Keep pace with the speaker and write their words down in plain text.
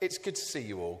It's good to see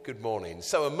you all. Good morning.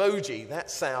 So emoji,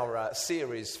 that's our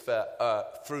series for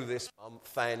through this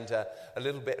month and a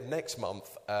little bit of next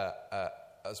month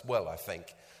as well, I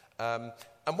think. And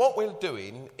what we're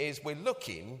doing is we're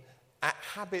looking at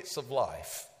habits of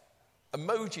life.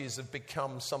 Emojis have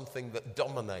become something that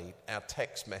dominate our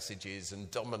text messages and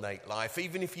dominate life.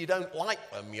 Even if you don't like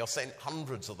them, you're sent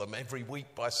hundreds of them every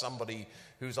week by somebody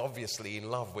who's obviously in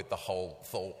love with the whole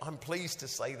thought. I'm pleased to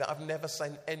say that I've never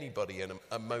sent anybody an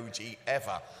emoji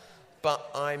ever, but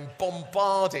I'm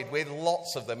bombarded with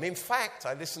lots of them. In fact,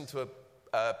 I listened to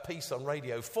a piece on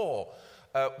Radio 4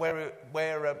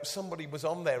 where somebody was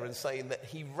on there and saying that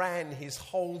he ran his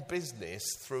whole business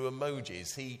through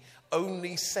emojis. He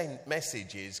only sent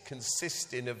messages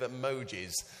consisting of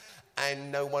emojis,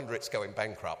 and no wonder it's going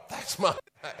bankrupt. That's my...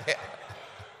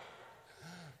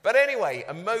 But anyway,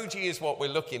 emoji is what we're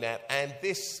looking at, and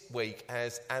this week,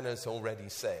 as Anna's already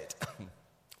said,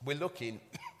 we're looking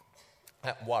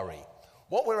at worry.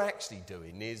 What we're actually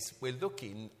doing is we're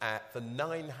looking at the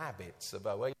 9 habits of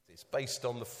Oasis based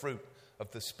on the fruit of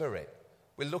the Spirit.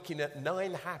 We're looking at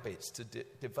 9 habits to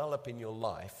develop in your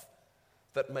life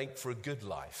that make for a good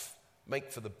life,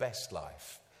 make for the best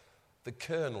life, the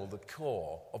kernel, the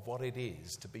core of what it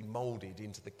is to be molded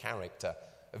into the character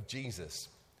of Jesus.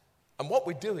 And what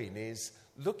we're doing is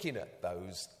looking at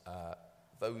those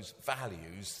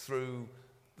values through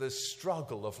the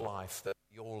struggle of life that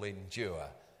we all endure,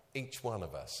 each one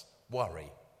of us.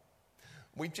 Worry.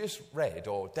 We just read,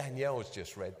 or Danielle's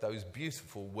just read, those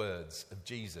beautiful words of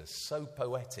Jesus, so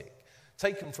poetic,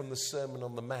 taken from the Sermon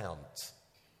on the Mount.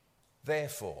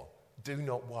 Therefore, do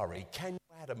not worry. Can you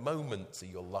add a moment to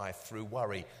your life through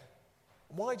worry?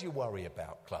 Why do you worry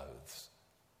about clothes?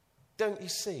 Don't you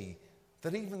see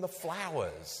that even the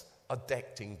flowers are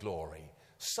decked in glory?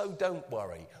 So don't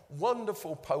worry.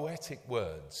 Wonderful poetic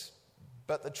words.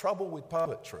 But the trouble with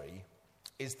poetry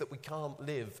is that we can't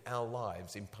live our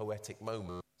lives in poetic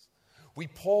moments. We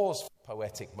pause for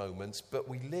poetic moments, but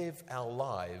we live our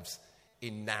lives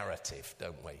in narrative,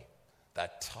 don't we?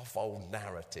 That tough old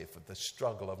narrative of the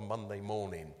struggle of Monday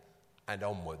morning and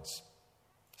onwards.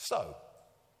 So,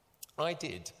 I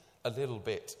did a little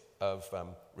bit of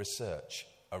research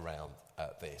around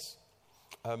this.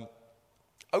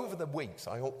 Over the weeks,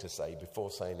 I ought to say, before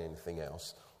saying anything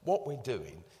else, what we're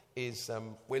doing is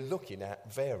we're looking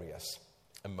at various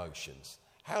emotions.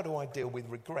 How do I deal with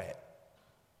regret?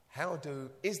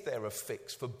 Is there a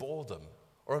fix for boredom?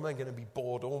 Or am I going to be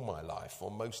bored all my life or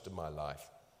most of my life?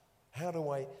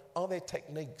 Are there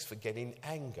techniques for getting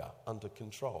anger under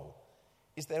control?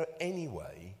 Is there any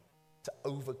way to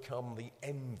overcome the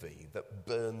envy that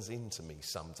burns into me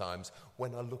sometimes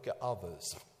when I look at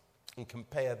others and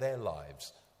compare their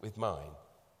lives with mine?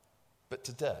 But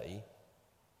today,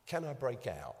 can I break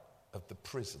out of the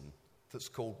prison that's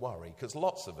called worry? Because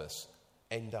lots of us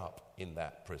end up in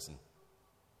that prison.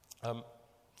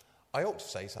 I ought to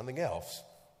say something else,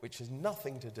 which has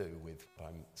nothing to do with what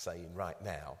I'm saying right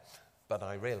now, but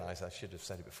I realise I should have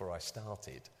said it before I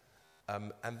started.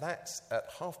 And that's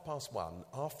at 1:30,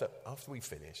 after we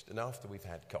finished and after we've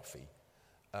had coffee.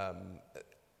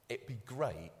 It'd be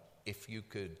great if you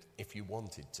could, if you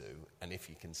wanted to, and if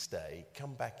you can stay,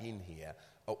 come back in here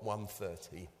at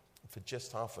 1:30 for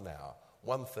just half an hour,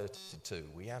 1:30 to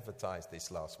 2. We advertised this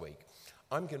last week.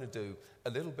 I'm going to do a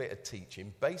little bit of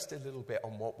teaching, based a little bit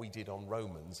on what we did on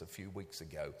Romans a few weeks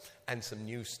ago, and some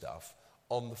new stuff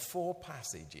on the 4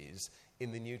 passages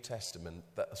in the New Testament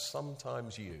that are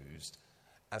sometimes used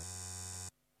as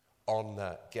on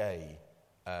gay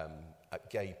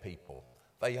people.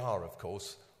 They are, of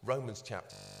course, Romans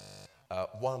chapter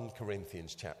 1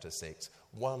 Corinthians chapter 6,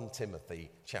 1 Timothy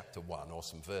chapter 1, or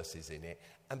some verses in it,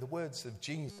 and the words of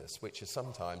Jesus, which are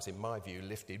sometimes, in my view,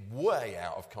 lifted way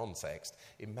out of context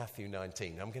in Matthew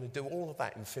 19. I'm going to do all of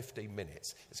that in 15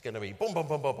 minutes. It's going to be boom, boom,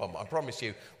 boom, boom, boom. I promise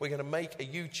you, we're going to make a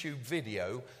YouTube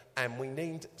video, and we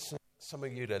need some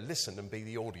of you to listen and be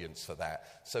the audience for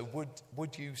that. So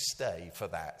would you stay for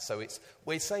that? So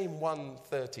we're saying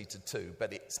 1:30 to 2,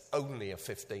 but it's only a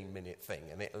 15-minute thing,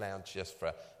 and it allows just for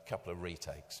a couple of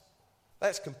retakes.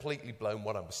 That's completely blown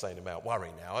what I was saying about worry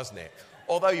now, hasn't it?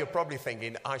 Although you're probably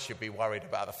thinking, I should be worried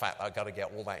about the fact that I've got to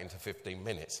get all that into 15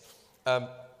 minutes.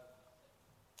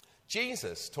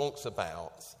 Jesus talks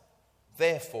about,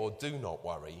 therefore, do not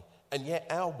worry, and yet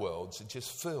our worlds are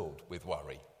just filled with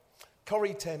worry.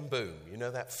 Corrie ten Boom, you know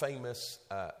that famous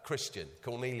Christian,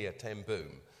 Cornelia ten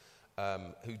Boom,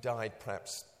 who died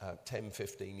perhaps 10,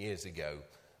 15 years ago,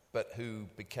 but who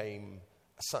became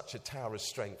such a tower of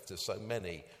strength to so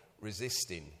many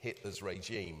resisting Hitler's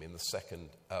regime in the Second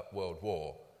World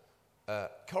War.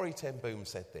 Corrie ten Boom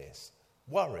said this: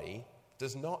 worry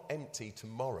does not empty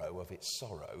tomorrow of its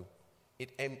sorrow,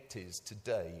 it empties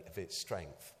today of its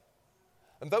strength.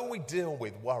 And though we deal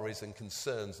with worries and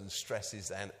concerns and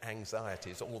stresses and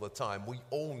anxieties all the time, we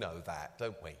all know that,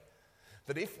 don't we?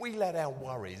 That if we let our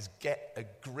worries get a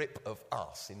grip of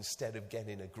us instead of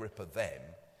getting a grip of them,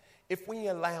 if we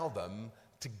allow them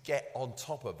to get on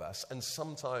top of us, and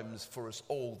sometimes for us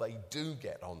all they do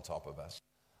get on top of us,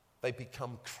 they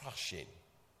become crushing.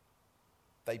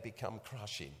 They become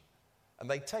crushing. And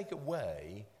they take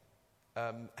away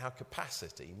our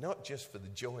capacity, not just for the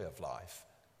joy of life,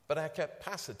 but our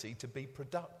capacity to be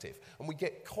productive. And we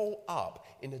get caught up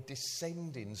in a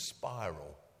descending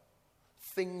spiral.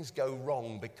 Things go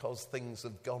wrong because things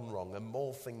have gone wrong, and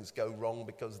more things go wrong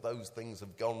because those things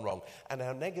have gone wrong. And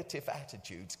our negative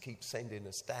attitudes keep sending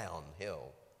us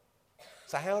downhill.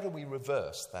 So how do we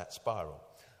reverse that spiral?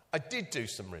 I did do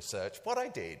some research. What I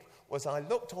did was I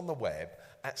looked on the web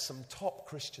at some top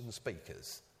Christian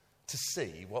speakers to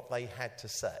see what they had to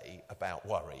say about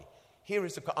worry. Here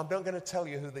is I'm not going to tell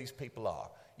you who these people are.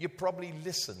 You probably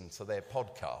listen to their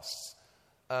podcasts,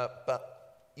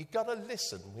 but you've got to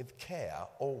listen with care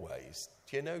always.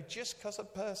 You know, just because a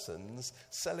person's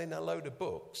selling a load of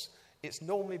books, it's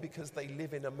normally because they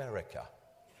live in America.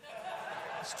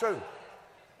 It's true.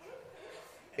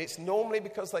 It's normally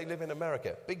because they live in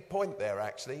America. Big point there,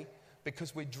 actually,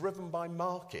 because we're driven by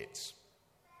markets.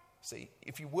 See,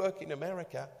 if you work in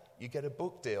America, you get a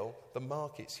book deal, the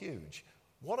market's huge.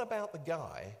 What about the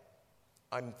guy,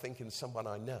 I'm thinking someone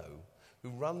I know, who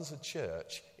runs a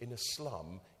church in a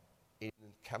slum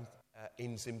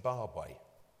in Zimbabwe?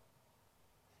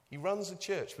 He runs a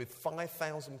church with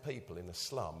 5,000 people in a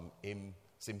slum in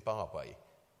Zimbabwe.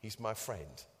 He's my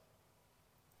friend.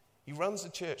 He runs a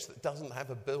church that doesn't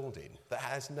have a building, that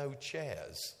has no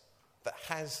chairs, that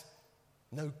has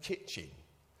no kitchen.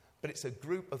 But it's a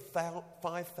group of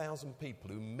 5,000 people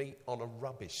who meet on a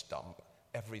rubbish dump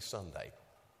every Sunday.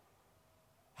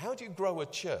 How do you grow a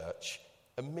church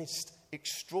amidst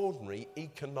extraordinary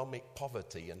economic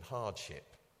poverty and hardship?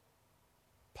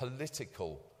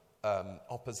 Political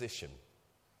opposition.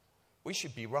 We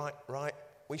should be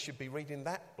we should be reading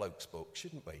that bloke's book,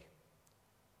 shouldn't we?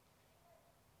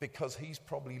 Because he's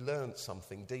probably learned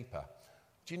something deeper.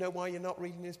 Do you know why you're not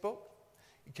reading his book?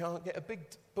 You can't get a big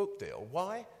book deal.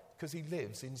 Why? Because he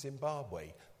lives in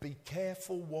Zimbabwe. Be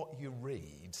careful what you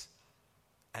read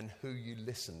and who you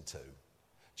listen to.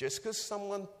 Just because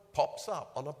someone pops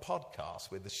up on a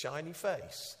podcast with a shiny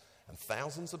face and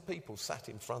thousands of people sat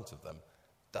in front of them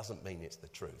doesn't mean it's the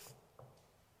truth.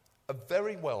 A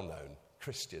very well-known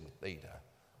Christian leader,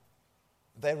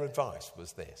 their advice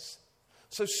was this: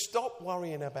 so stop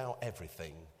worrying about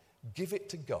everything, give it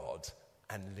to God,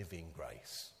 and live in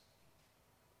grace.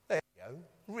 There you go,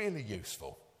 really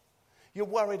useful. You're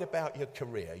worried about your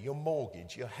career, your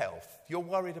mortgage, your health. You're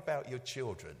worried about your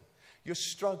children. You're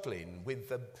struggling with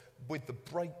the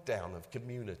breakdown of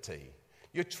community.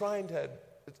 You're trying to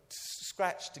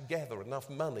scratch together enough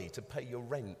money to pay your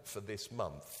rent for this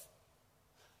month.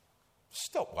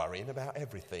 Stop worrying about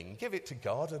everything. Give it to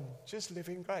God and just live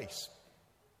in grace.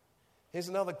 Here's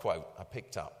another quote I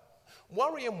picked up.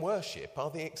 Worry and worship are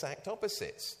the exact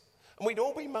opposites. And we'd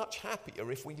all be much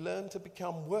happier if we learned to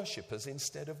become worshippers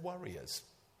instead of worriers.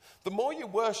 The more you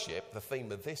worship, the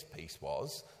theme of this piece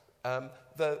was,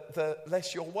 the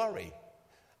less you'll worry.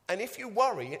 And if you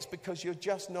worry, it's because you're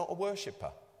just not a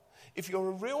worshipper. If you're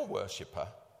a real worshipper,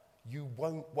 you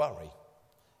won't worry.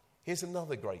 Here's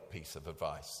another great piece of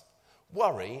advice.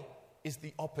 Worry is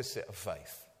the opposite of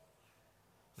faith.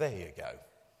 There you go.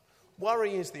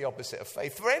 Worry is the opposite of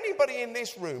faith. For anybody in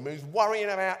this room who's worrying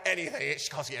about anything, it's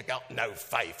because you've got no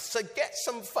faith. So get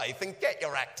some faith and get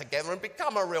your act together and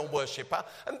become a real worshipper,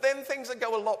 and then things will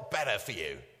go a lot better for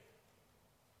you.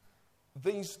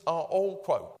 These are all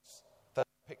quotes that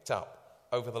I picked up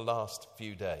over the last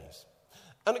few days.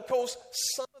 And of course,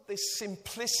 some of this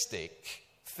simplistic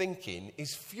thinking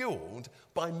is fueled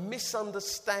by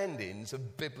misunderstandings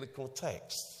of biblical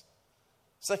texts.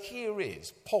 So here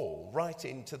is Paul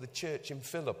writing to the church in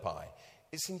Philippi.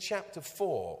 It's in chapter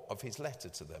 4 of his letter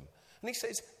to them. And he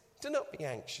says, do not be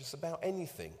anxious about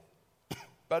anything,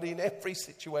 but in every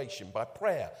situation, by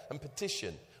prayer and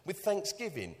petition, with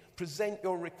thanksgiving, present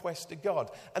your request to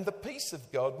God. And the peace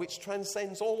of God, which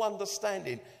transcends all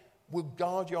understanding, will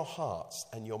guard your hearts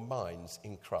and your minds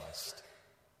in Christ.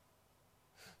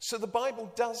 So the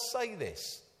Bible does say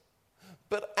this.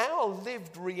 But our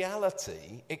lived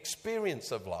reality,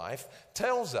 experience of life,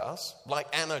 tells us, like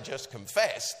Anna just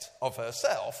confessed of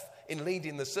herself, in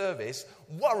leading the service,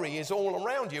 worry is all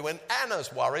around you. And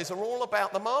Anna's worries are all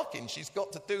about the marking she's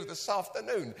got to do this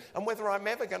afternoon and whether I'm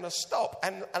ever going to stop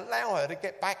and allow her to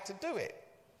get back to do it.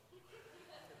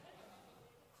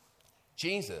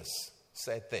 Jesus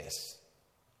said this,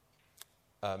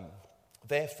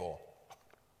 therefore,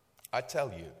 I tell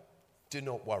you, do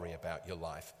not worry about your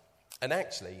life. And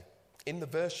actually, in the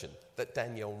version that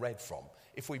Danielle read from,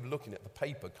 if we're looking at the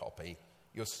paper copy,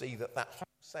 you'll see that whole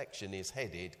section is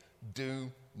headed,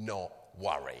 do not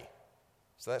worry.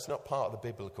 So that's not part of the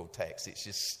biblical text. It's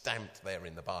just stamped there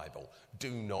in the Bible.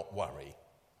 Do not worry.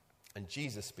 And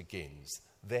Jesus begins,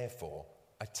 therefore,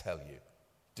 I tell you,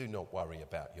 do not worry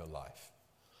about your life.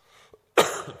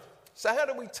 So how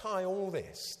do we tie all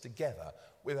this together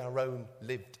with our own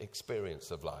lived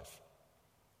experience of life?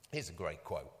 Here's a great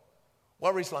quote.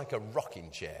 Worry's like a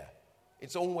rocking chair.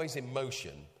 It's always in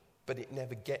motion, but it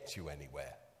never gets you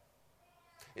anywhere.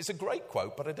 It's a great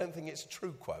quote, but I don't think it's a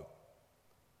true quote.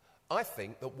 I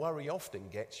think that worry often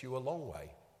gets you a long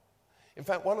way. In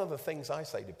fact, one of the things I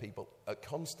say to people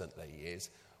constantly is,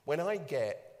 when I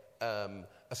get a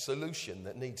solution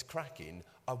that needs cracking,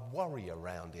 I worry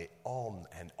around it on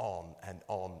and on and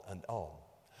on and on.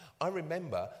 I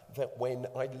remember that when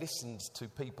I listened to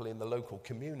people in the local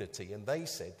community and they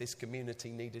said this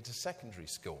community needed a secondary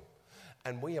school.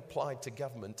 And we applied to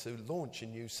government to launch a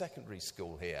new secondary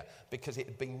school here because it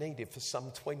had been needed for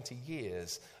some 20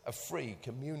 years, a free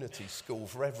community school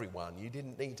for everyone. You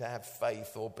didn't need to have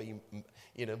faith or be,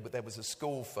 but there was a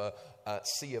school for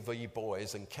C of E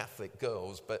boys and Catholic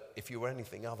girls. But if you were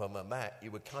anything other than that,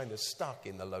 you were kind of stuck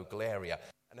in the local area.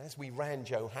 And as we ran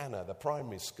Johanna, the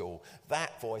primary school,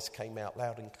 that voice came out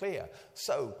loud and clear.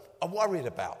 So I worried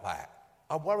about that.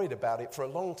 I worried about it for a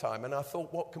long time, and I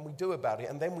thought, what can we do about it?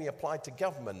 And then we applied to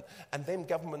government, and then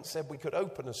government said we could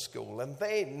open a school, and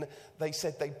then they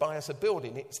said they'd buy us a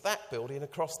building. It's that building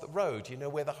across the road,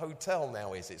 where the hotel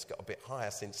now is. It's got a bit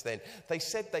higher since then. They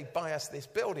said they'd buy us this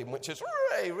building, which is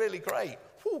really great.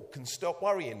 Whew, can stop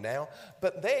worrying now.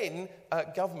 But then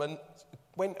government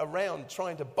went around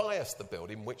trying to buy us the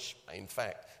building, which, in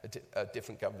fact, a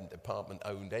different government department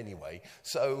owned anyway.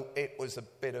 So it was a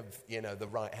bit of, the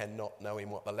right hand not knowing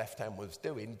what the left hand was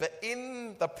doing. But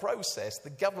in the process, the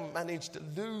government managed to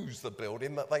lose the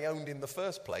building that they owned in the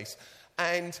first place.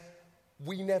 And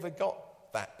we never got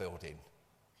that building.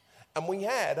 And we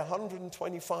had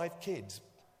 125 kids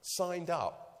signed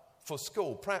up for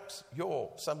school. Perhaps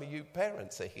some of you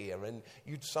parents are here and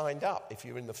you'd signed up if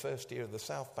you're in the first year of the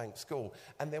South Bank School,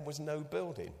 and there was no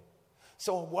building.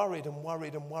 So I worried and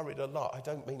worried and worried a lot. I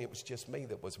don't mean it was just me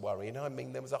that was worrying. I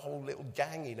mean there was a whole little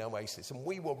gang in Oasis, and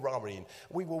we were worrying.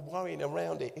 We were worrying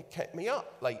around it. It kept me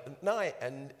up late at night,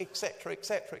 and etc.,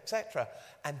 etc., etc.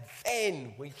 And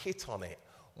then we hit on it.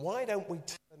 Why don't we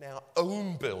turn our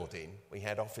own building, we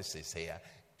had offices here,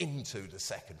 into the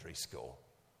secondary school?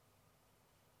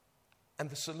 And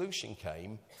the solution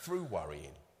came through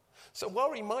worrying. So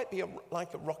worry might be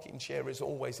like a rocking chair, is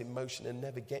always in motion and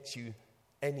never gets you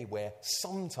anywhere.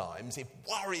 Sometimes, if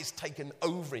worry's taken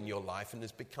over in your life and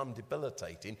has become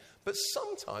debilitating, but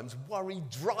sometimes worry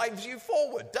drives you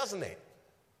forward, doesn't it?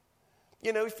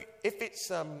 If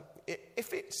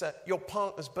it's your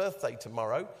partner's birthday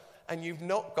tomorrow and you've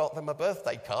not got them a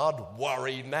birthday card,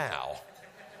 worry now.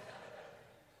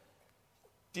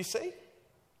 Do you see?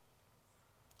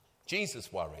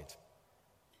 Jesus worried.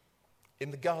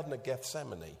 In the Garden of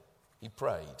Gethsemane, he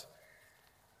prayed.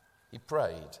 He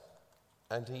prayed.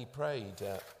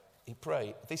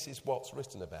 This is what's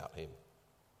written about him.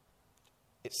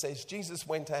 It says, Jesus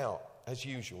went out, as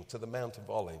usual, to the Mount of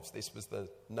Olives. This was the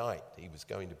night he was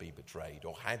going to be betrayed,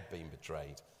 or had been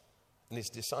betrayed. And his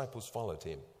disciples followed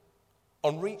him.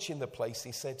 On reaching the place,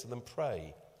 he said to them,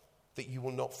 pray that you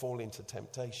will not fall into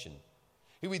temptation.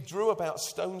 He withdrew about a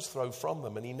stone's throw from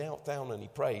them, and he knelt down and he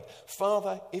prayed,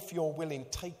 Father, if you're willing,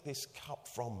 take this cup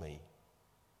from me.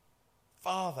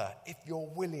 Father, if you're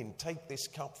willing, take this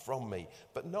cup from me.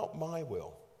 But not my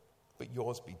will, but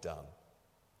yours be done.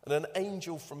 And an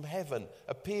angel from heaven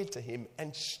appeared to him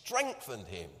and strengthened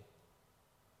him.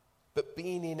 But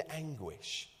being in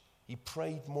anguish, he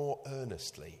prayed more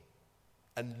earnestly.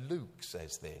 And Luke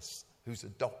says this, who's a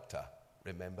doctor.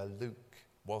 Remember, Luke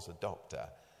was a doctor.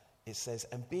 It says,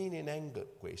 and being in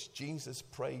anguish, Jesus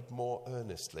prayed more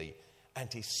earnestly,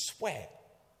 and his sweat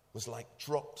was like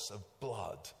drops of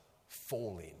blood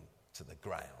falling to the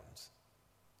ground.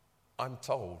 I'm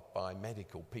told by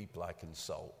medical people I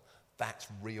consult, that's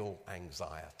real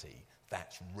anxiety,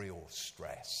 that's real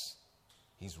stress.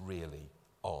 He's really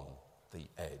on the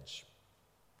edge.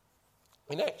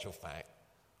 In actual fact,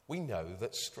 we know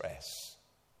that stress,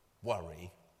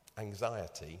 worry,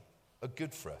 anxiety are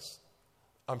good for us.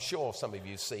 I'm sure some of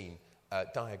you have seen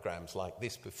diagrams like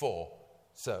this before.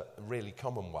 It's a really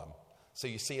common one. So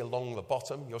you see along the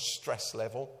bottom your stress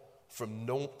level from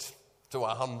 0 to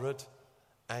 100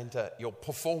 and your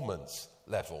performance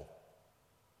level.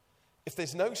 If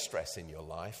there's no stress in your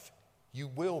life, you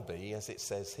will be, as it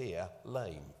says here,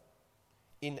 lame,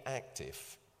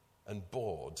 inactive and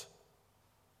bored.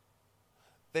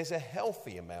 There's a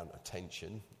healthy amount of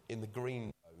tension in the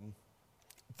green zone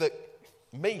that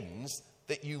means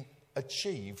that you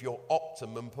achieve your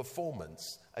optimum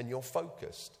performance and you're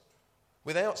focused.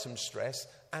 Without some stress,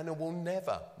 Anna will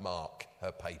never mark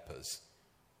her papers.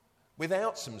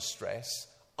 Without some stress,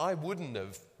 I wouldn't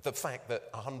have, the fact that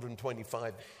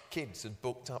 125 kids had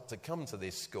booked up to come to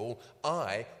this school,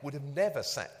 I would have never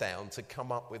sat down to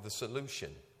come up with a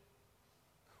solution.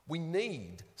 We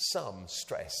need some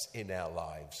stress in our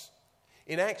lives.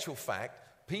 In actual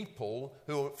fact, people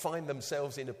who find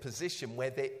themselves in a position where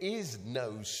there is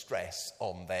no stress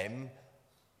on them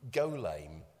go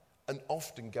lame and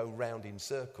often go round in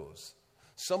circles.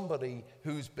 Somebody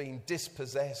who's been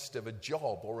dispossessed of a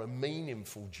job or a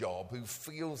meaningful job, who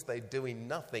feels they're doing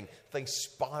nothing, they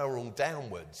spiral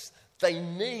downwards. They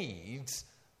need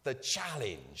the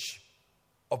challenge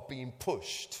of being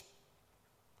pushed.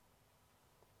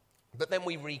 But then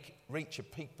we reach a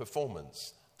peak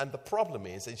performance. And the problem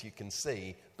is, as you can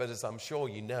see, but as I'm sure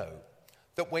you know,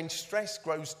 that when stress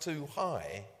grows too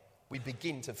high, we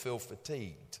begin to feel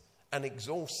fatigued and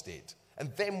exhausted.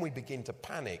 And then we begin to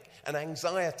panic, and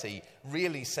anxiety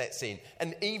really sets in.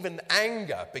 And even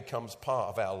anger becomes part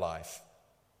of our life.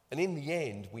 And in the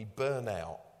end, we burn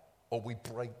out or we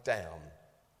break down.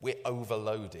 We're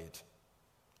overloaded.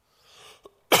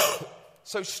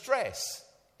 So stress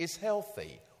is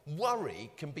healthy. Worry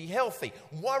can be healthy.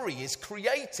 Worry is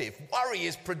creative. Worry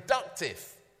is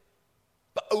productive.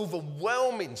 But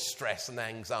overwhelming stress and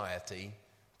anxiety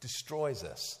destroys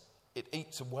us. It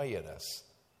eats away at us.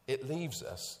 It leaves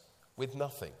us with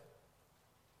nothing.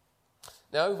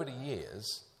 Now, over the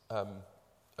years,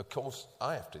 of course,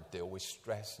 I have to deal with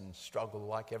stress and struggle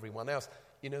like everyone else.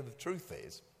 You know, the truth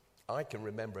is, I can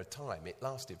remember a time, it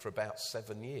lasted for about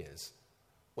 7 years,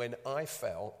 when I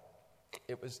felt,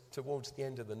 it was towards the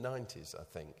end of the 90s, I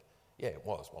think. Yeah, it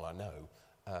was, well, I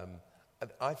know.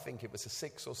 I think it was a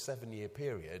 6 or 7 year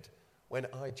period when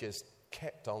I just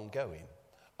kept on going.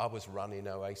 I was running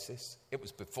Oasis. It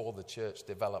was before the church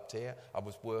developed here. I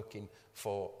was working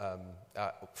for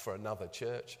another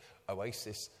church.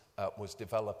 Oasis was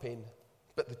developing.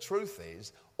 But the truth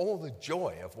is, all the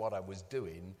joy of what I was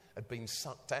doing had been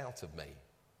sucked out of me.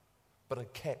 But I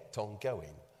kept on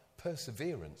going.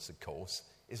 Perseverance, of course,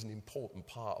 is an important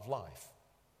part of life.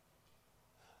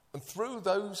 And through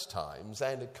those times,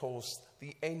 and of course,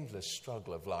 the endless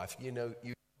struggle of life, you know,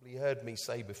 you heard me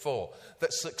say before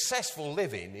that successful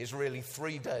living is really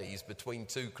 3 days between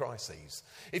 2 crises.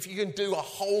 If you can do a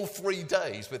whole 3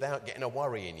 days without getting a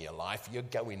worry in your life, you're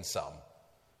going some.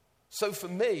 So for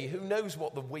me, who knows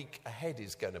what the week ahead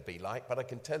is going to be like, but I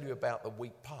can tell you about the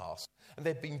week past. And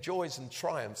there have been joys and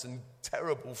triumphs and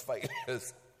terrible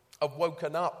failures. I've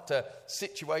woken up to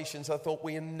situations I thought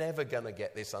we are never going to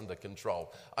get this under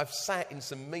control. I've sat in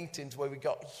some meetings where we've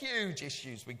got huge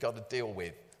issues we've got to deal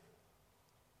with.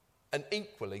 And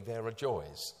equally, there are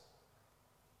joys.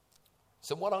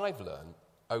 So what I've learned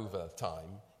over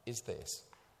time is this.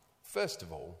 First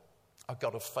of all, I've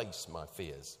got to face my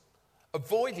fears.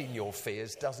 Avoiding your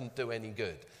fears doesn't do any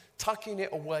good. Tucking it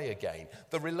away again,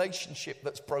 the relationship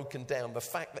that's broken down, the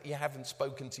fact that you haven't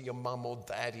spoken to your mum or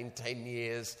dad in 10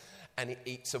 years and it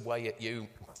eats away at you,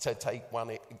 to take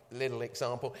one little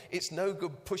example. It's no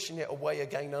good pushing it away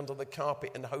again under the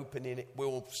carpet and hoping it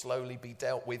will slowly be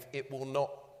dealt with. It will not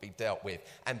be dealt with.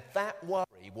 And that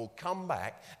worry will come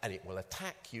back and it will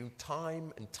attack you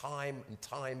time and time and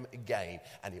time again,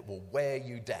 and it will wear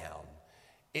you down.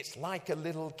 It's like a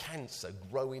little cancer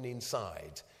growing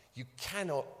inside. You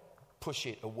cannot push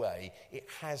it away. It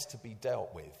has to be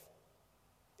dealt with.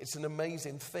 It's an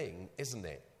amazing thing, isn't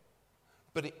it?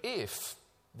 But if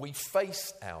we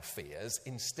face our fears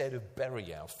instead of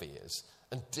bury our fears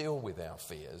and deal with our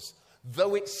fears,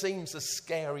 though it seems a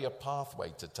scarier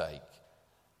pathway to take,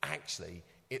 actually,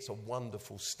 it's a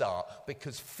wonderful start,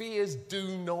 because fears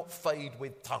do not fade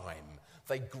with time.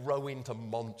 They grow into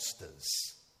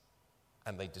monsters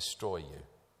and they destroy you.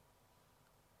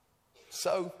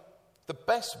 So the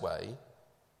best way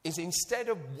is, instead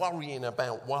of worrying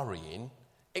about worrying,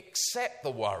 accept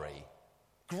the worry,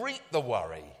 greet the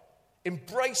worry,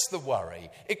 embrace the worry,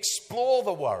 explore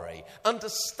the worry,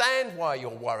 understand why you're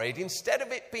worried. Instead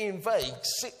of it being vague,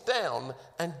 sit down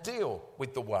and deal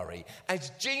with the worry,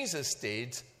 as Jesus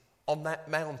did on that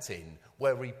mountain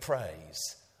where he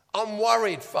prays, I'm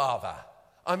worried, Father.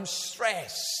 I'm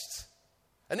stressed.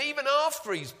 And even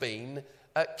after he's been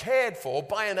cared for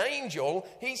by an angel,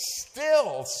 he's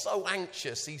still so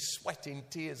anxious. He's sweating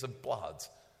tears of blood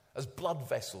as blood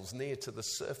vessels near to the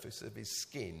surface of his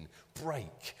skin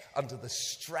break under the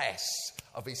stress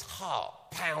of his heart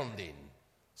pounding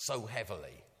so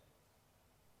heavily.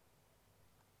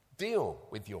 Deal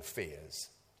with your fears.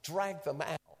 Drag them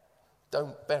out.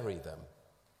 Don't bury them.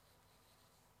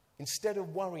 Instead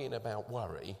of worrying about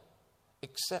worry,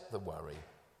 accept the worry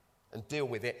and deal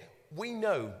with it. We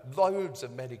know, loads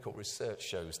of medical research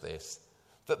shows this,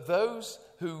 that those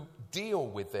who deal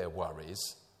with their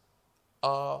worries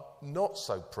are not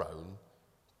so prone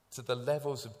to the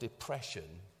levels of depression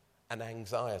and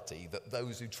anxiety that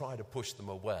those who try to push them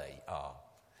away are.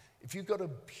 If you've got a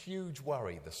huge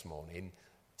worry this morning,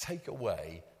 take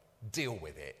away, deal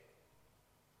with it.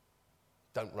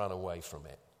 Don't run away from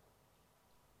it.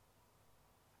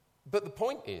 But the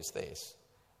point is this: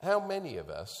 how many of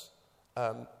us,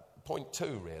 point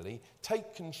two really,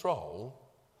 take control,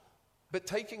 but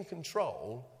taking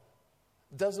control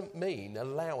doesn't mean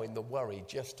allowing the worry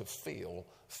just to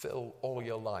fill all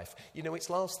your life. You know, it's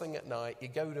last thing at night, you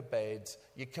go to bed,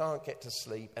 you can't get to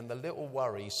sleep, and the little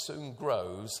worry soon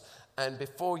grows, and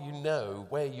before you know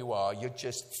where you are, you're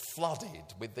just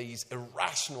flooded with these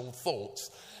irrational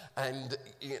thoughts. And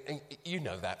you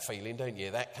know that feeling, don't you?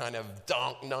 That kind of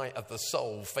dark night of the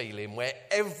soul feeling where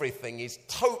everything is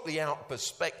totally out of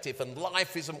perspective and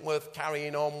life isn't worth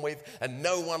carrying on with and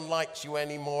no one likes you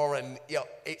anymore and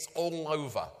it's all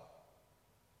over.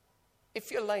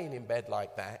 If you're laying in bed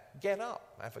like that, get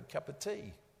up, have a cup of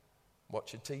tea,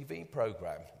 watch a TV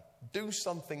program, do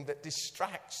something that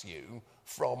distracts you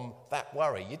from that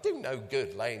worry. You do no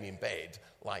good laying in bed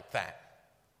like that,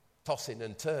 tossing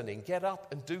and turning. Get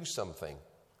up and do something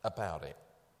about it.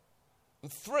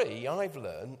 And three, I've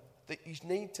learned that you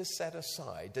need to set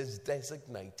aside a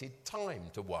designated time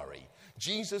to worry.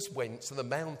 Jesus went to the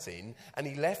mountain and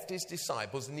he left his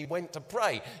disciples and he went to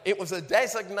pray. It was a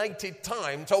designated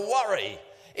time to worry.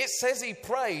 It says he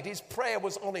prayed. His prayer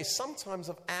was honest. Sometimes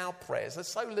of our prayers, they're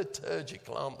so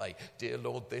liturgical, aren't they? Dear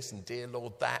Lord this and dear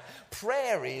Lord that.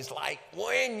 Prayer is like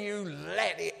when you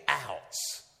let it out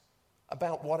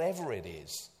about whatever it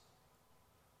is.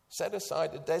 Set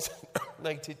aside a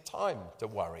designated time to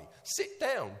worry. Sit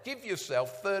down. Give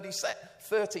yourself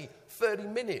 30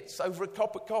 minutes over a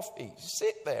cup of coffee.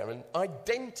 Sit there and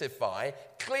identify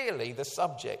clearly the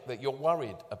subject that you're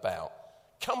worried about.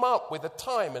 Come up with a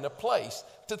time and a place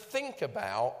to think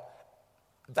about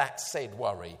that said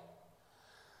worry.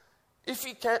 If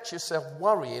you catch yourself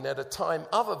worrying at a time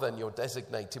other than your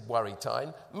designated worry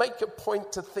time, make a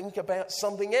point to think about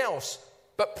something else.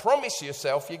 But promise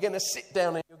yourself you're going to sit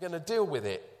down and you're going to deal with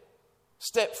it.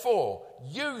 Step 4,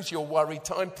 use your worry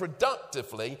time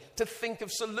productively to think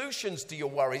of solutions to your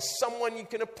worries. Someone you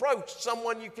can approach,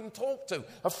 someone you can talk to,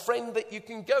 a friend that you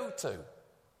can go to.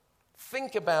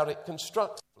 Think about it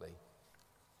constructively.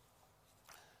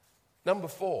 Number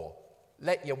 4,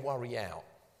 let your worry out.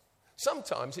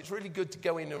 Sometimes it's really good to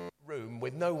go in a room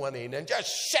with no one in and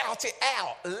just shout it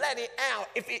out, let it out.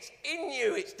 If it's in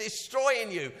you, it's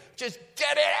destroying you. Just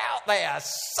get it out there,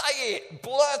 say it,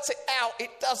 blurt it out.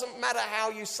 It doesn't matter how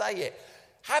you say it.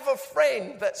 Have a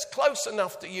friend that's close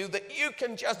enough to you that you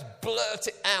can just blurt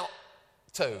it out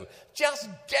to. Just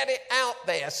get it out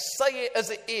there, say it as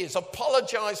it is.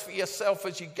 Apologize for yourself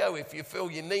as you go if you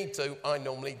feel you need to. I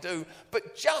normally do,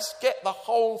 but just get the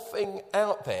whole thing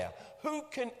out there.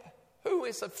 Who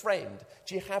is a friend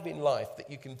do you have in life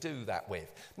that you can do that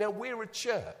with? Now, we're a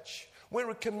church, we're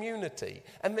a community,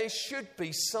 and there should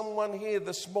be someone here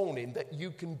this morning that you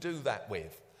can do that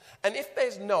with. And if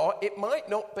there's not, it might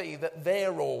not be that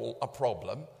they're all a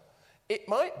problem. It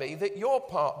might be that you're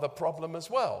part of the problem as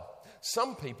well.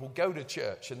 Some people go to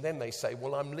church and then they say,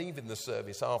 well, I'm leaving the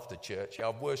service after church.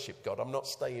 I've worshipped God. I'm not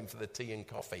staying for the tea and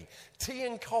coffee. Tea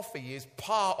and coffee is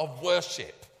part of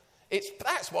worship.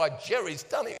 That's why Jerry's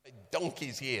done it for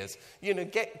donkey's years. You know,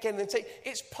 getting the tea.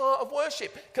 It's part of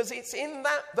worship because it's in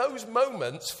those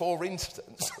moments, for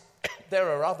instance, there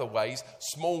are other ways,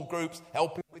 small groups,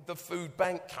 helping with the food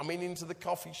bank, coming into the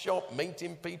coffee shop,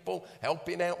 meeting people,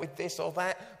 helping out with this or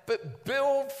that. But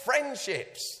build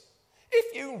friendships.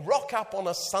 If you rock up on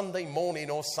a Sunday morning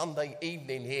or Sunday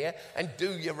evening here and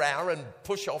do your hour and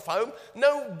push off home,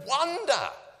 no wonder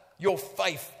your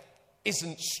faith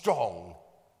isn't strong.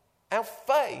 Our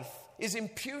faith is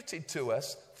imputed to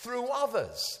us through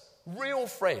others, real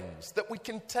friends, that we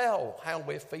can tell how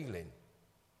we're feeling.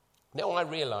 Now, I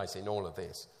realise in all of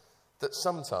this that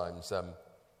sometimes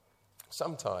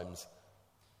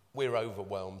we're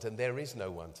overwhelmed and there is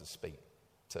no one to speak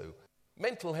to.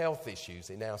 Mental health issues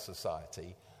in our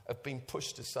society have been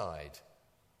pushed aside.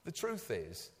 The truth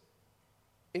is,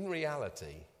 in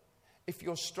reality, if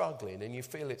you're struggling and you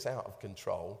feel it's out of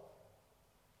control,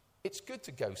 it's good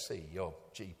to go see your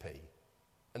GP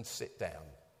and sit down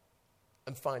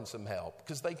and find some help,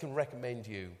 because they can recommend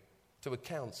you to a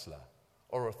counsellor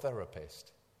or a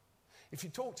therapist. If you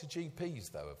talk to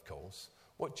GPs, though, of course,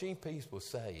 what GPs will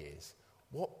say is,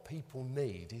 what people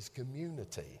need is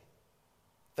community.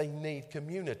 They need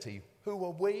community. Who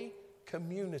are we?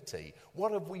 Community.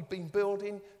 What have we been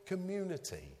building?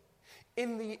 Community.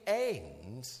 In the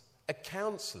end, a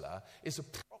counsellor is a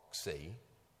proxy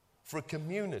for a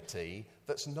community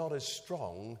that's not as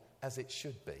strong as it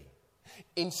should be.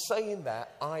 In saying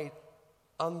that, I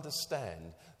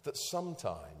understand that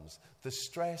sometimes the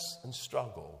stress and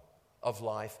struggle of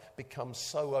life becomes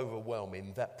so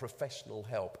overwhelming that professional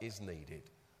help is needed.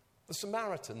 The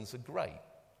Samaritans are great,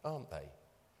 aren't they?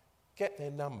 Get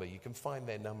their number. You can find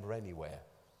their number anywhere.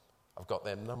 I've got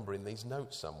their number in these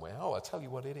notes somewhere. Oh, I'll tell you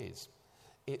what it is.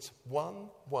 It's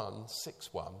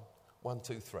 1161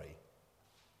 123.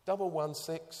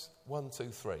 116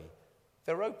 123.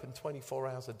 They're open 24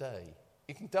 hours a day.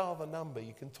 You can dial the number.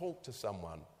 You can talk to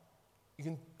someone. You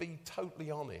can be totally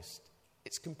honest.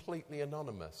 It's completely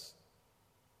anonymous.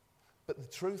 But the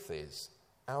truth is,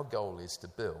 our goal is to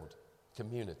build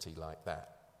community like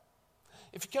that.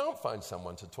 If you can't find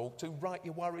someone to talk to, write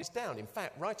your worries down. In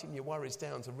fact, writing your worries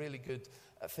down is a really good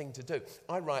thing to do.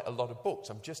 I write a lot of books.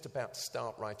 I'm just about to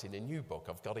start writing a new book.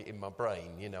 I've got it in my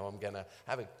brain. You know, I'm going to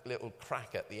have a little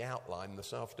crack at the outline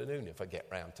this afternoon if I get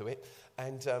round to it.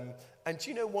 And do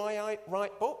you know why I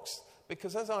write books?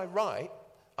 Because as I write,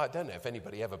 I don't know if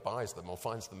anybody ever buys them or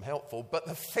finds them helpful, but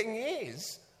the thing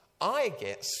is, I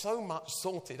get so much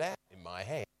sorted out in my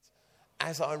head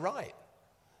as I write.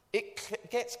 It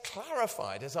gets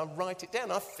clarified as I write it down.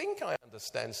 I think I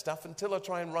understand stuff until I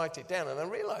try and write it down, and I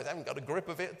realise I haven't got a grip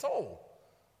of it at all.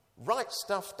 Write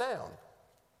stuff down.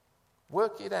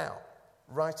 Work it out.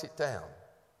 Write it down.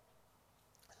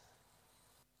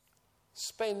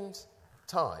 Spend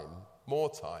time, more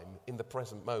time, in the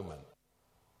present moment.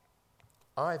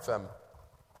 I've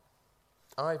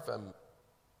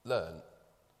learned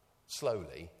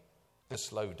slowly to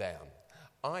slow down.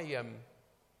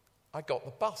 I got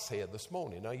the bus here this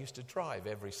morning. I used to drive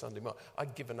every Sunday morning.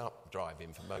 I'd given up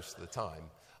driving for most of the time.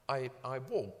 I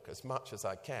walk as much as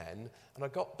I can, and I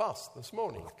got bus this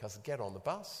morning because I get on the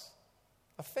bus.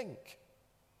 I think.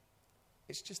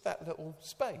 It's just that little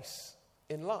space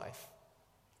in life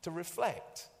to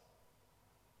reflect.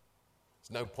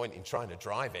 There's no point in trying to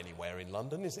drive anywhere in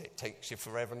London, is it? It takes you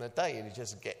forever and a day, and you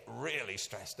just get really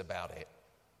stressed about it.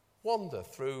 Wander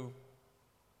through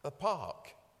the park.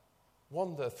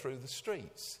 Wander through the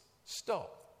streets.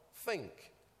 Stop.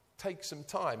 Think. Take some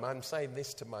time. I'm saying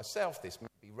this to myself. This may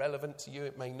be relevant to you.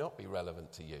 It may not be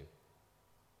relevant to you.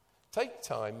 Take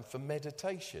time for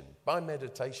meditation. By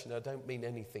meditation, I don't mean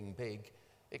anything big,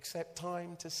 except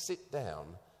time to sit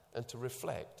down and to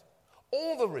reflect.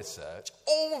 All the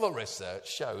research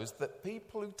shows that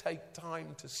people who take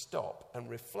time to stop and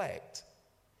reflect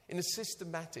in a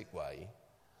systematic way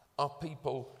are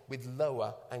people with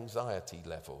lower anxiety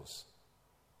levels.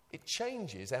 It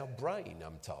changes our brain,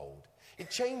 I'm told. It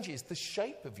changes the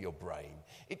shape of your brain.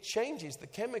 It changes the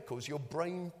chemicals your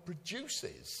brain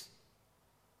produces.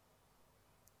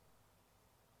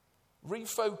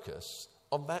 Refocus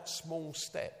on that small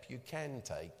step you can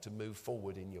take to move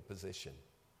forward in your position.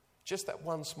 Just that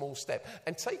one small step.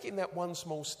 And taking that one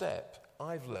small step,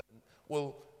 I've learned,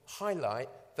 will highlight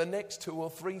the next 2 or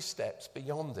 3 steps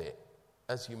beyond it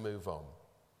as you move on.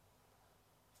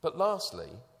 But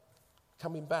lastly,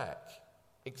 coming back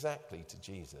exactly to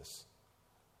Jesus.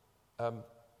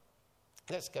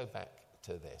 Let's go back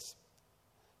to this.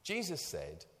 Jesus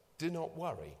said, do not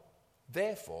worry.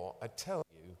 Therefore, I tell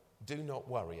you, do not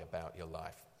worry about your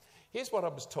life. Here's what I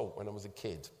was taught when I was a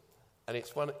kid. And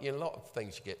it's a lot of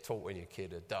things you get taught when you're a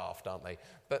kid are daft, aren't they?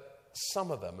 But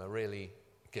some of them are really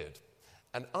good.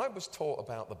 And I was taught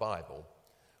about the Bible.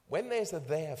 When there's a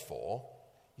therefore,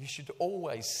 you should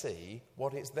always see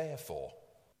what it's there for.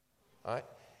 Right?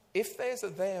 If there's a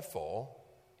therefore,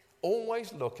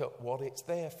 always look at what it's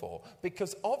there for.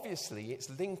 Because obviously it's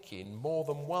linking more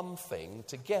than one thing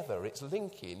together. It's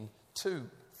linking 2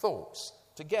 thoughts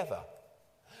together.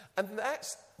 And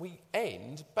we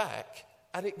end back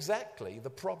at exactly the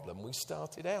problem we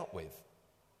started out with.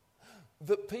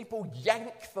 That people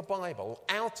yank the Bible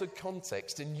out of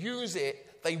context and use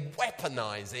it, they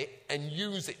weaponize it and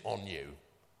use it on you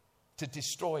to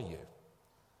destroy you.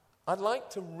 I'd like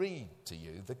to read to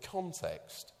you the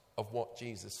context of what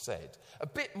Jesus said. A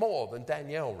bit more than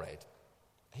Danielle read.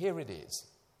 Here it is,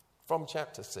 from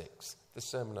chapter 6, the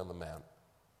Sermon on the Mount.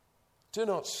 Do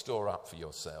not store up for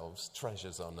yourselves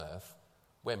treasures on earth,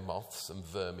 where moths and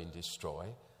vermin destroy,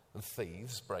 and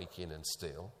thieves break in and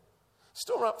steal.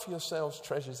 Store up for yourselves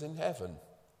treasures in heaven,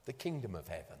 the kingdom of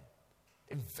heaven.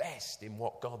 Invest in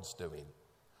what God's doing,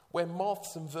 where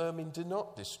moths and vermin do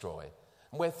not destroy,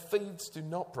 and where thieves do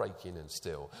not break in and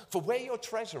steal. For where your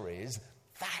treasure is,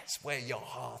 that's where your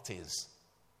heart is.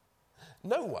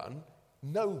 No one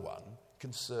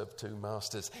can serve two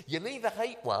masters. You'll either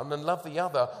hate one and love the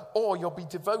other, or you'll be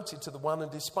devoted to the one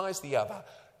and despise the other.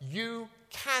 You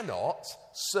cannot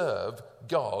serve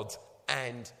God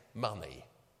and money.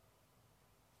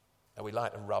 And we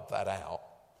like to rub that out.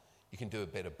 You can do a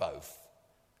bit of both.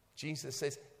 Jesus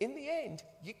says, in the end,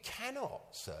 you cannot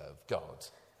serve God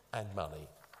and money.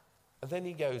 And then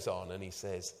he goes on and he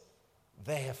says,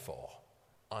 therefore,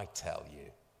 I tell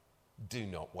you, do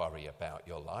not worry about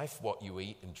your life, what you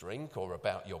eat and drink, or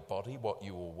about your body, what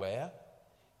you will wear.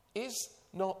 Is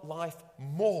not life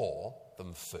more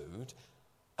than food,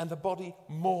 and the body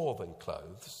more than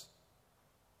clothes?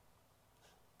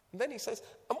 And then he says,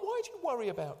 and why do you worry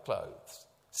about clothes?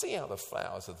 See how the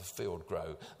flowers of the field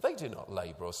grow. They do not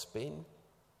labor or spin.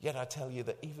 Yet I tell you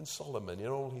that even Solomon in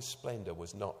all his splendor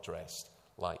was not dressed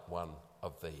like one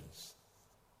of these.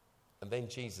 And then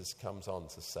Jesus comes on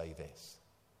to say this.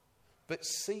 But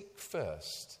seek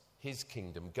first his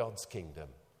kingdom, God's kingdom,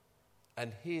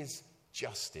 and his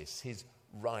justice, his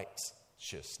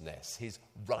righteousness, his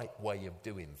right way of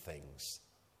doing things.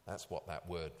 That's what that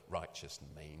word righteousness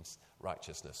means.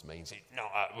 Righteousness means it's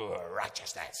not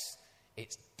righteousness.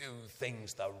 It's do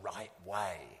things the right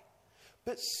way.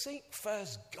 But seek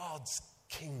first God's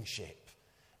kingship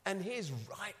and his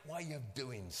right way of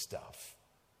doing stuff.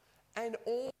 And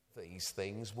all these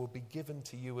things will be given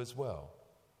to you as well.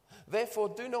 Therefore,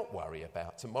 do not worry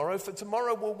about tomorrow, for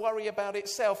tomorrow will worry about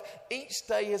itself. Each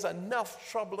day has enough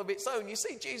trouble of its own. You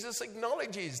see, Jesus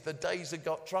acknowledges the days have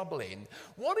got trouble in.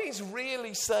 What he's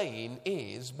really saying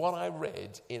is what I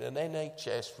read in an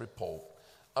NHS report.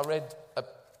 I read a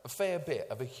fair bit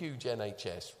of a huge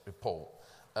NHS report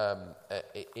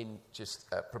in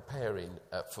just preparing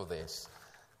for this.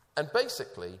 And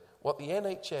basically, what the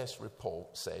NHS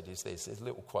report said is this. There's a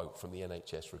little quote from the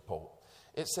NHS report.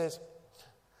 It says...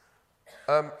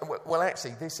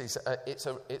 this is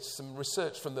it's some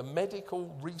research from the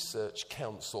Medical Research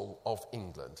Council of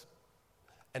England.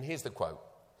 And here's the quote.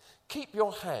 Keep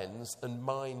your hands and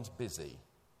mind busy.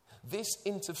 This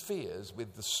interferes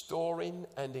with the storing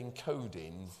and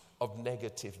encoding of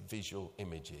negative visual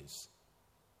images.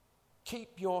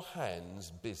 Keep your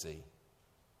hands busy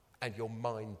and your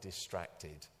mind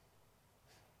distracted.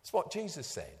 It's what Jesus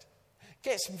said.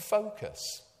 Get some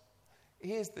focus.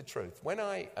 Here's the truth. When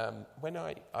I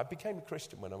became a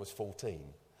Christian when I was 14,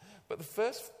 but the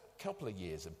first couple of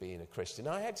years of being a Christian,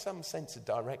 I had some sense of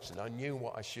direction. I knew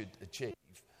what I should achieve.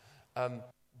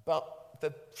 But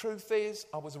the truth is,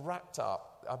 I was wrapped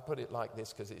up. I put it like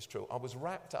this because it's true. I was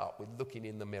wrapped up with looking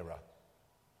in the mirror.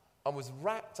 I was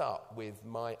wrapped up with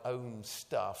my own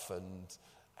stuff and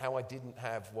how I didn't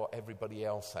have what everybody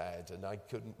else had, and I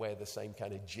couldn't wear the same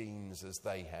kind of jeans as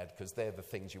they had, because they're the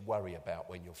things you worry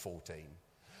about when you're 14.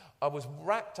 I was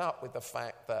wrapped up with the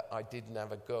fact that I didn't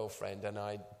have a girlfriend, and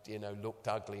I, looked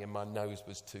ugly, and my nose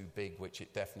was too big, which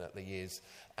it definitely is.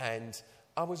 And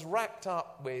I was wrapped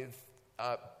up with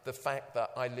the fact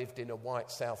that I lived in a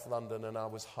white South London, and I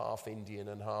was half Indian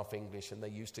and half English, and they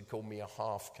used to call me a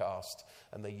half caste,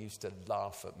 and they used to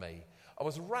laugh at me. I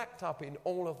was wrapped up in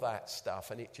all of that stuff,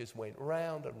 and it just went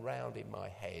round and round in my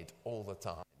head all the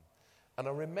time. And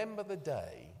I remember the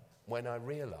day when I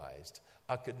realized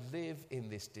I could live in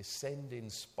this descending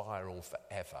spiral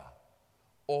forever,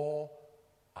 or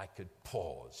I could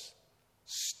pause,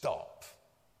 stop,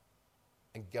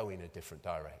 and go in a different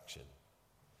direction.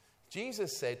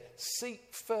 Jesus said, seek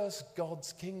first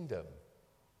God's kingdom.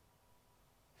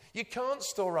 You can't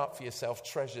store up for yourself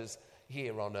treasures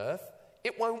here on earth.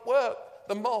 It won't work.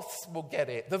 The moths will get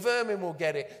it. The vermin will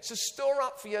get it. So store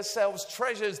up for yourselves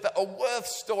treasures that are worth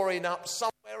storing up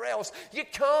somewhere else. You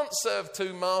can't serve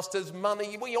two masters.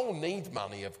 Money, we all need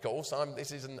money, of course.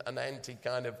 This isn't an anti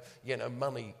kind of,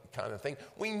 money kind of thing.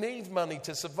 We need money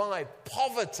to survive.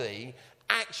 Poverty,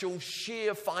 actual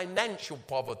sheer financial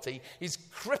poverty, is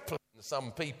crippling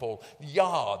some people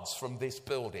yards from this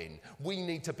building. We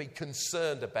need to be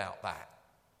concerned about that.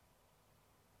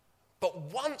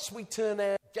 But once we turn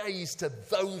our gaze to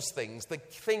those things, the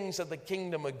things of the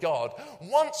kingdom of God,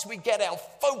 once we get our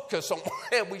focus on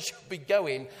where we should be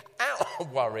going, our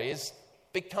worries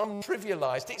become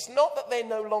trivialized. It's not that they're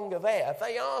no longer there.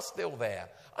 They are still there.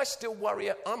 I still worry.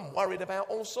 I'm worried about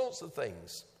all sorts of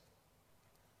things.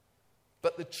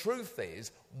 But the truth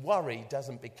is, worry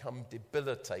doesn't become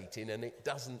debilitating and it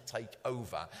doesn't take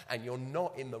over. And you're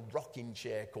not in the rocking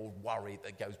chair called worry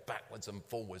that goes backwards and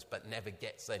forwards but never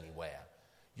gets anywhere.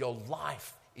 Your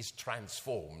life is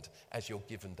transformed as you're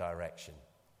given direction.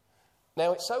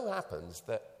 Now, it so happens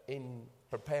that in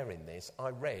preparing this, I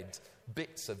read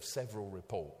bits of several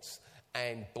reports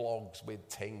and blogs with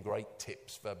 10 great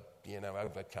tips for,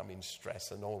 overcoming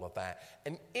stress and all of that.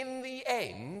 And in the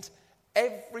end,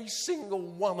 every single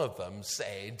one of them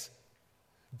said,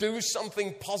 do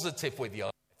something positive with your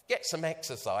life. Get some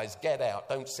exercise, get out,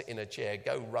 don't sit in a chair,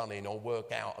 go running or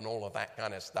work out and all of that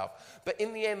kind of stuff. But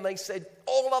in the end, they said,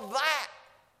 all of that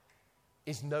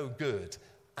is no good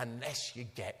unless you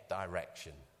get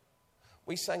direction.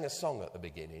 We sang a song at the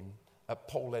beginning,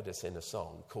 Paul led us in a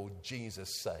song called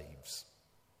Jesus Saves.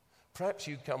 Perhaps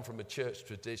you come from a church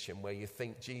tradition where you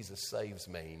think Jesus saves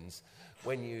means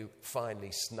when you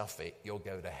finally snuff it, you'll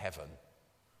go to heaven.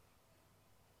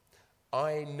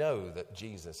 I know that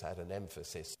Jesus had an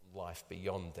emphasis on life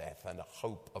beyond death and a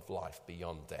hope of life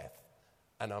beyond death.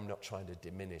 And I'm not trying to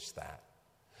diminish that.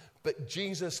 But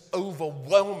Jesus'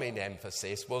 overwhelming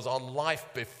emphasis was on life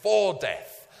before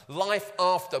death, life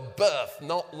after birth,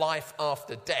 not life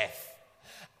after death.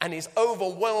 And his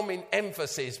overwhelming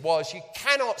emphasis was you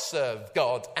cannot serve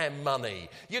God and money.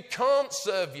 You can't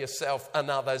serve yourself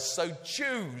and others, so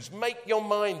choose, make your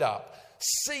mind up.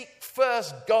 Seek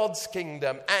first God's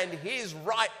kingdom and his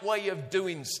right way of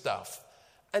doing stuff.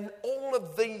 And all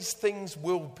of these things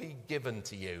will be given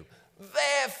to you.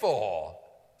 Therefore,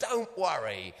 don't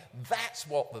worry. That's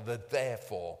what the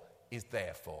therefore is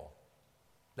there for.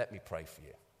 Let me pray for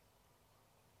you.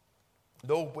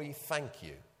 Lord, we thank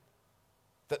you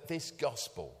that this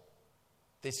gospel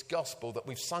that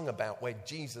we've sung about where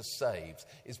Jesus saves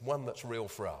is one that's real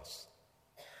for us.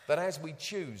 That as we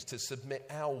choose to submit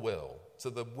our will to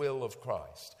the will of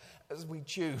Christ, as we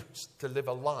choose to live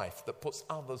a life that puts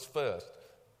others first,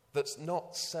 that's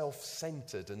not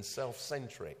self-centered and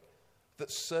self-centric,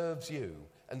 that serves you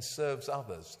and serves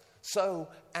others, so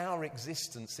our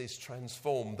existence is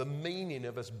transformed. The meaning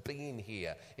of us being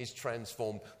here is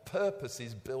transformed. Purpose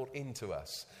is built into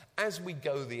us. As we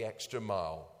go the extra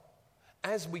mile,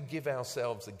 as we give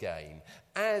ourselves again,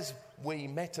 as we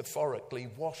metaphorically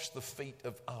wash the feet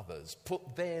of others,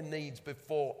 put their needs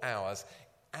before ours,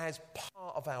 as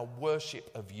part of our worship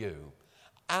of you,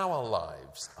 our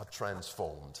lives are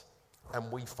transformed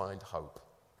and we find hope.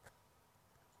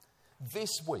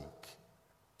 This week,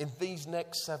 in these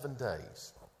next 7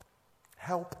 days,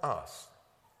 help us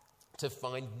to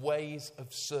find ways of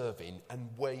serving and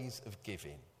ways of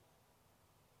giving.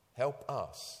 Help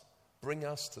us, bring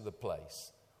us to the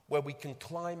place where we can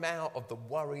climb out of the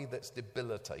worry that's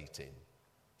debilitating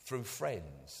through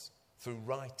friends, through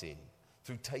writing,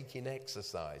 through taking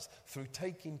exercise, through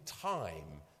taking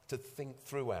time to think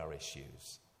through our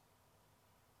issues,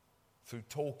 through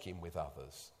talking with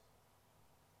others,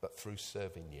 but through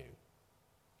serving you.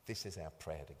 This is our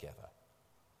prayer together.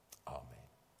 Amen.